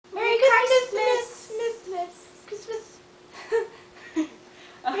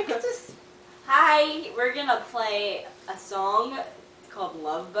we're gonna play a song called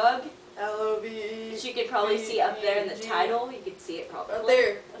Lovebug. L-O-V-E. Which you could probably see up there in the title. You could see it probably. Up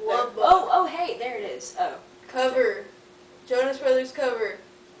there. Lovebug. Oh, hey, there it is. Oh. Cover. Jonas Brothers cover.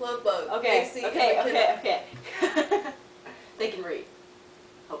 Lovebug. Okay, Macy okay. They can read.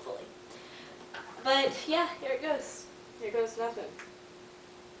 Hopefully. But, yeah, here it goes. Here goes nothing.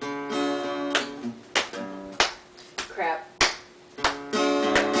 Crap.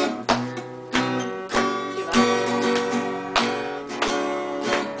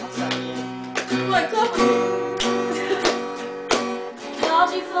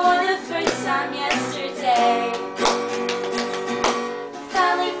 Called you for the first time yesterday.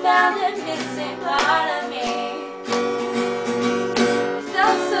 Finally found a missing part of me. We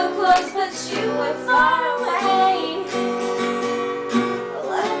felt so close, but you were far away.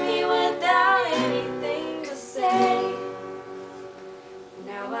 Left me without anything to say.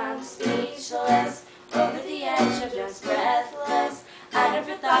 Now I'm speechless, over the edge of just breathless. I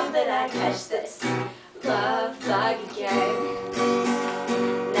never thought that I'd catch this love bug again.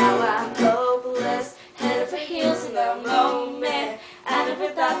 Now I'm hopeless, head over heels in the moment. I never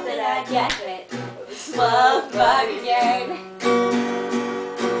thought that I'd get it, this love bug again.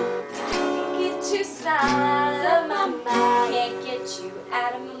 I can't get your smile out of my mind. Can't get you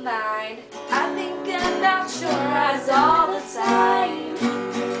out of my mind. I think about your eyes all the time.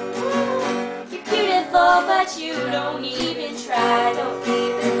 You're beautiful, but you don't even try. Don't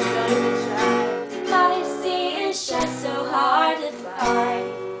even try. Modesty is just so hard to find.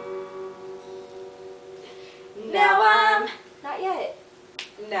 Now I'm, not yet.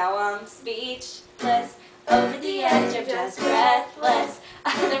 Now I'm speechless, over the edge of just breathless.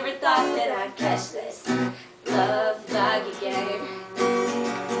 I never thought that I'd catch this love bug again.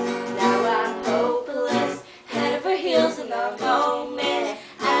 Now I'm hopeless, head over heels in the moment.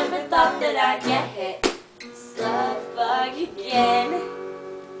 I never thought that I'd get hit, this love bug again.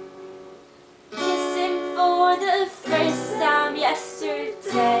 Kissing for the first time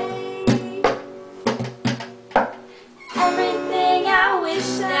yesterday. Everything I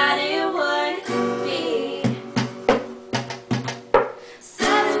wish that it would be.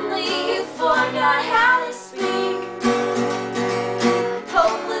 Suddenly you forgot how to speak.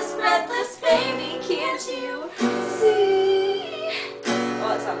 Hopeless, breathless, baby, can't you see? Oh,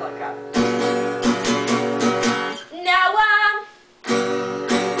 that sounds like crap. Now I'm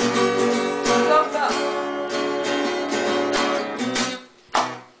go.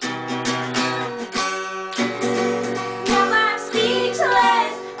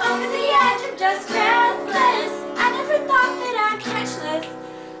 Just breathless. I never thought that I'd catch this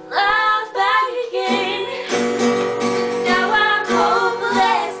love back again. Now I'm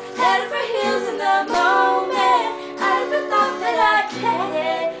hopeless, head over heels in the moment. I never thought that I'd get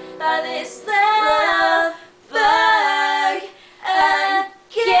hit by this love bug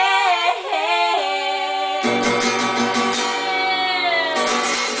again.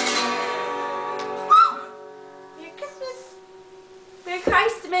 Merry Christmas. Merry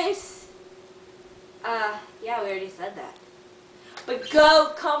Christmas. Yeah, we already said that. But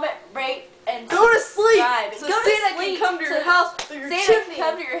go, comment, rate, and go to sleep. So go Santa can come to your house through your chimney. Santa can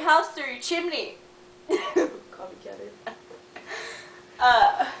come to your house through your chimney. Copycatter.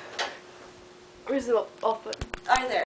 Where's the off button? Right there.